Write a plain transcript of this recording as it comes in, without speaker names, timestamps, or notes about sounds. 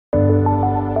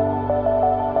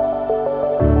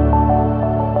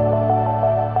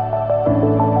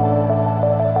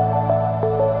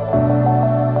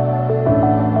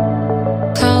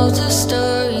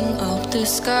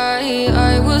sky.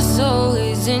 I was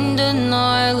always in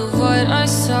denial of what I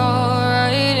saw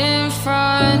right in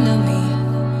front of me.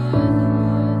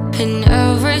 And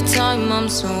every time I'm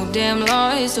so damn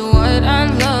lost to what I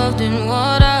loved and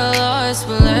what I lost.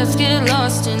 But let's get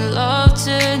lost in love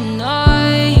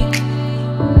tonight.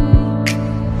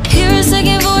 Hear a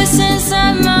second voice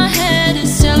inside my head.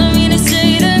 It's telling me to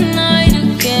stay the night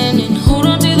again and hold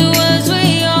on to the words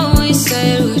we always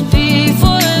said would be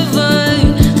forever,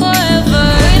 forever.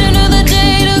 Wait another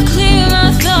day to clear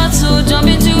my thoughts, so jump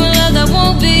into a love that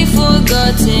won't be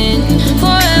forgotten.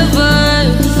 Forever,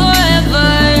 forever.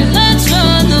 Let's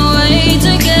run away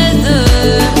together.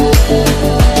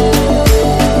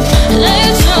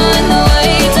 Let's run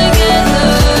away together.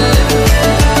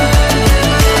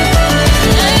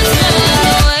 Let's run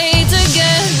away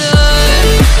together.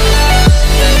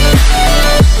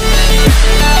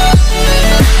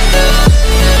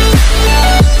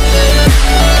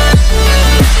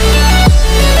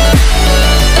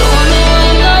 I wanna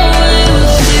run away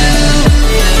with you.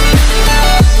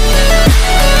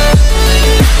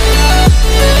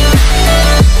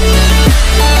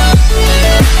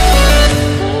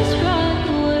 Let's run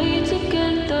away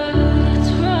together. Let's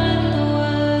run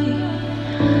away.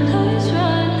 Let's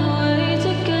run away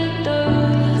together.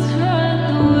 Let's run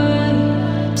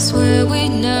away. Swear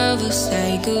we'd never say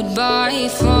goodbye.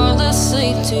 Fall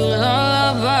asleep to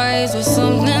lullabies with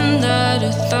something that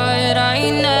I thought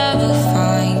I'd never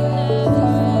find.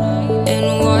 And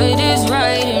what is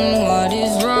right and what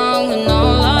is wrong, and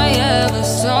all I ever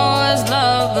saw was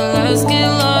love. But let's get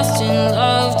lost in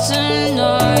love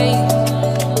tonight.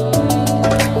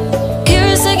 Hear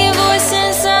a second voice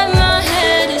inside my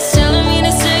head. It's telling me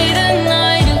to stay the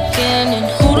night again and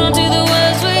hold on to the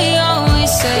words we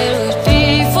always said would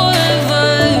be forever,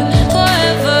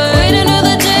 forever. Wait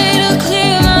another day to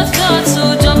clear my thoughts, so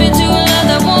jump into a love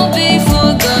that won't be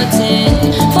forgotten.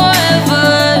 Forever,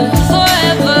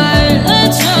 forever.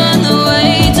 Let's run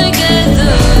away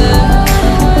together.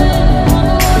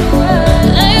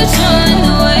 Let's run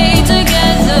away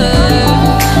together.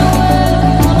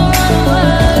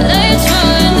 Let's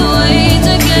run away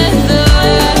together. Let's run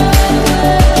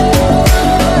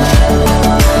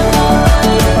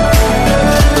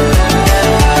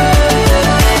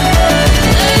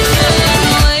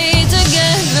away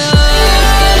together.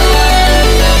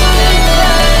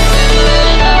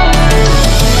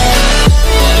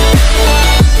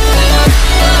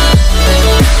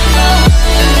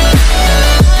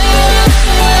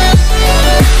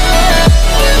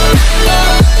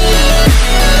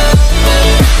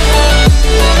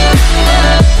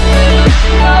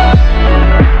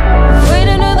 Wait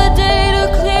another day to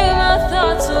clear my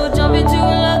thoughts, so jump into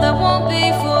a love that won't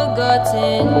be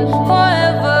forgotten.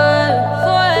 Forever,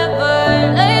 forever.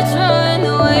 Let's run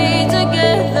away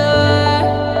together.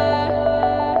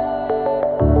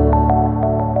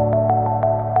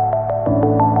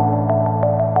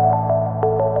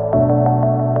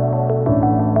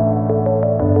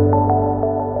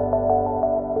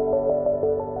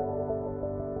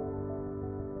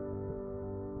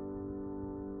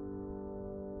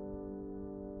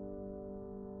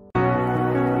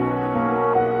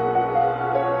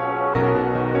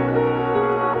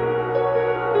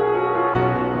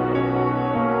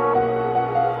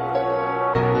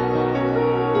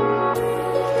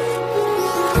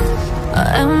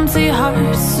 Empty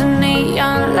hearts and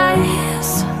neon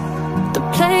lights,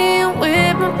 they're playing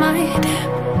with my mind.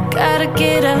 Gotta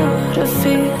get out of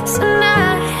here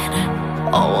tonight.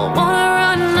 Oh, I wanna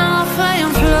run off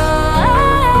and fly.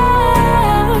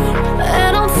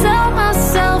 And I'll tell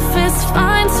myself it's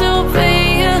fine to be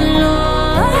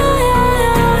alone,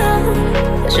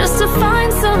 just to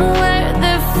find somewhere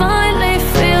that finally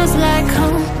feels like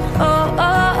home. Oh,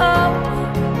 oh, oh.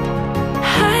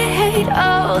 I hate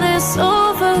all this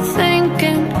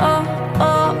overthinking. Oh,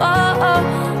 oh, oh, oh.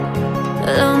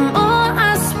 The more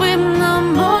I swim, the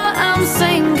more I'm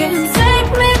sinking. Take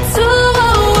me to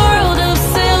a world of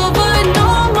silver. No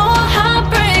more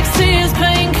heartbreaks, tears,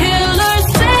 painkillers.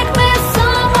 Take me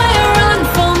somewhere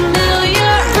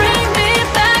unfamiliar. Bring me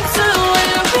back to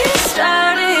where we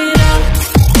started out.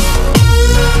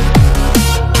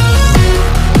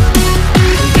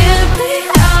 Get me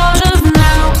out of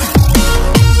now.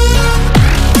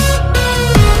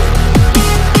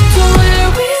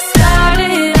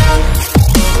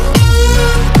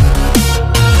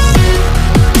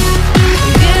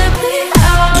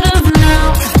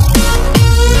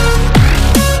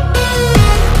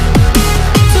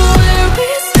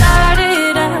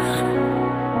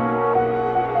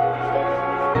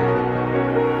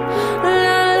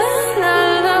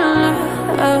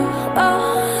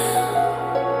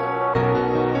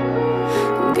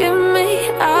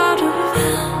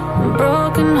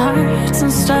 broken hearts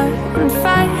and starting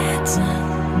fights,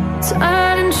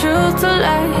 turning truth to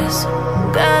lies.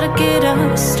 Gotta get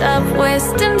up, stop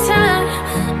wasting time.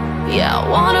 Yeah, I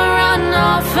wanna run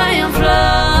off and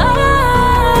fly.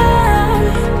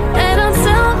 And I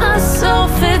tell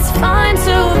myself it's fine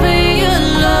to be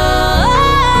alone,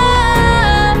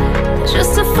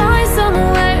 just to find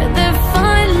somewhere that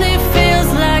finally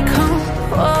feels like home.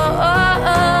 Oh,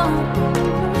 oh, oh.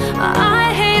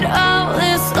 I hate all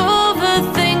this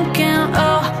overthinking.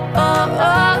 Oh, oh,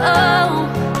 oh, oh.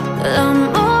 The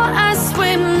more I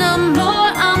swim, the more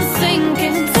I'm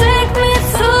sinking. Take me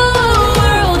to a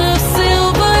world of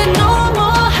silver, no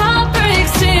more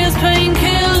heartbreaks, tears,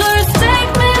 painkillers.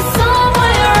 Take me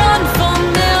somewhere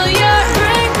unfamiliar,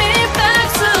 bring me back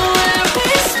to where we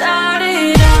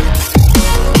started out.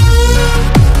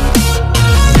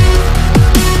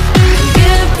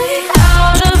 Get me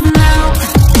out of now,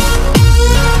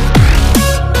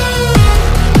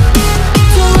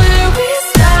 to where we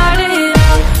started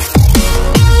out.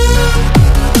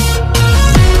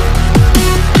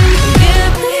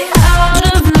 Get me out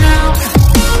of now,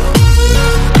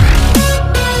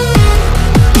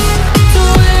 to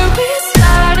where we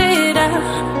started out.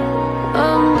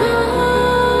 Oh no,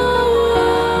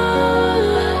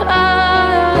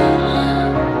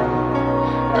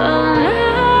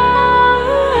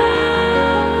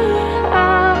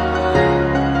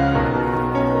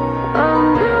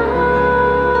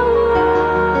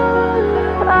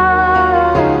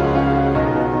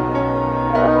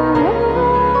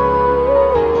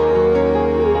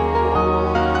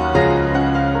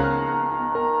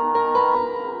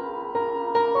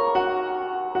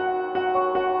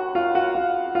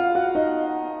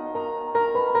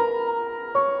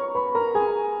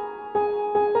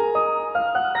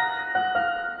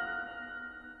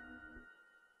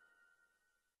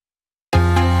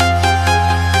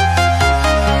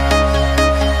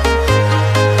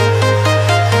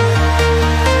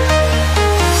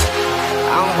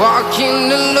 I'm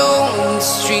walking alone, the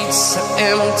streets are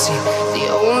empty. The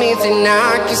only thing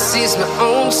I can see is my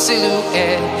own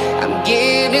silhouette. I'm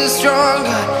getting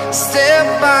stronger, step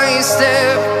by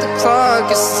step. The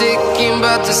clock is ticking,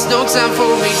 but there's no time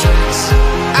for regrets.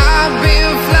 I've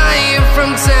been flying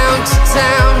from town to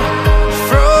town,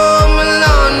 from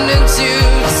London to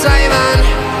Taiwan.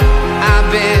 I've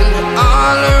been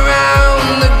all around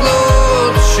the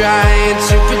globe, trying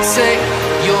to protect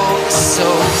your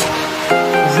soul.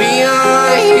 We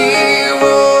are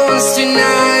heroes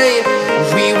tonight.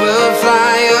 We will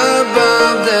fly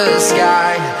above the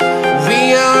sky. We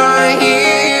are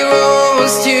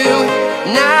heroes tonight.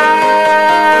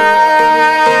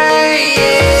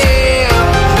 Yeah.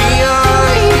 We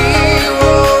are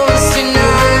heroes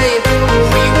tonight.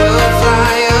 We will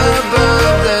fly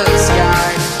above the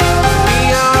sky. We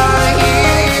are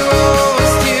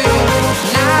heroes tonight.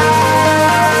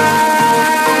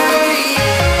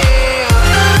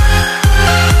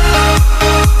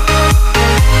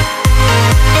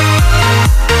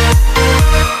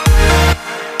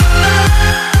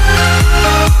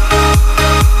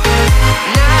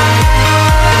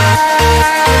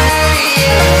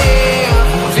 Yeah.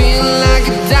 Feel like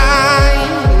a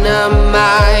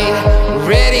dynamite,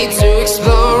 ready to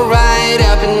explode right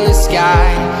up in the sky.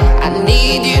 I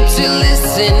need you to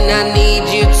listen, I need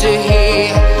you to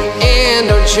hear, and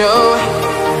don't show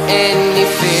any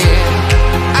fear.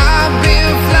 I've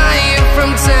been flying from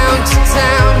town to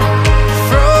town,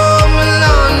 from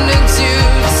London to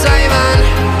Taiwan.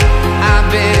 I've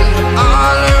been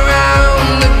all around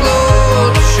the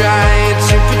globe, trying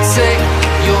to protect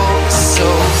your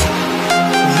soul.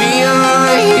 We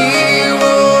are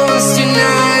heroes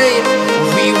tonight.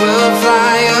 We will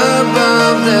fly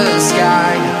above the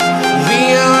sky. We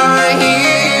are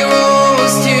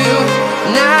heroes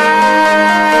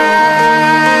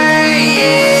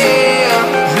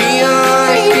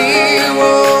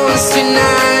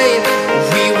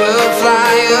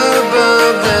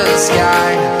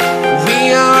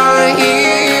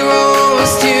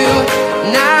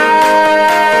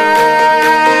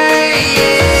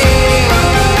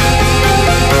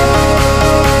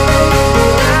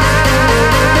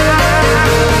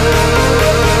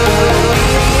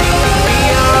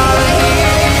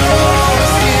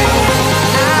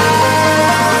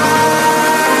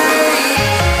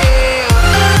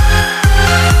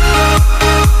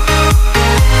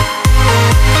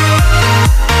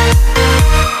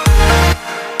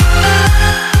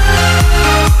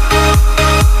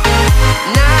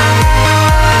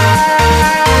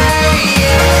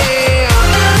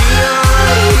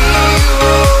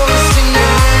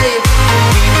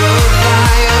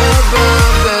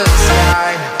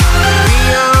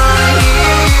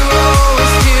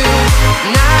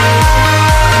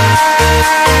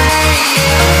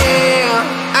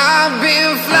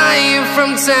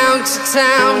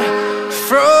town,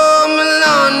 from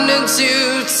London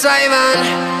to Taiwan.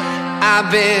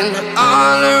 I've been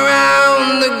all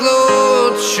around the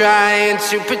globe trying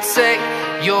to protect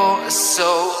your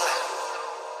soul.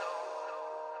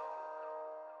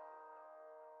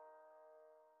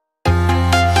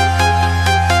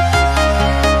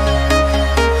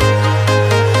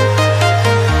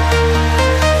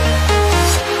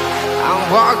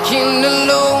 Walking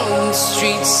alone, the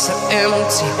streets are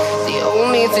empty. The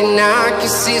only thing I can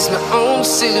see is my own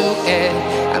silhouette.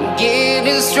 I'm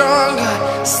getting stronger,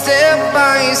 step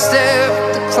by step.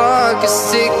 The clock is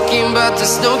ticking, but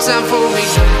there's no time for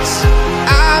regrets.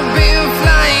 I've been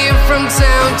flying from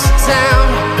town to town,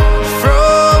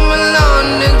 from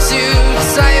London to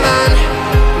Taiwan.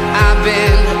 I've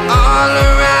been all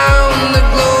around the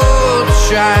globe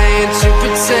trying to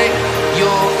protect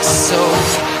your soul.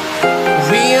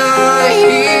 We are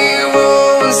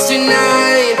heroes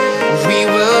tonight. We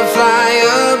will fly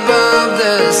above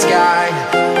the sky.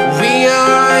 We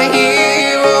are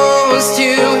heroes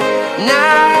tonight.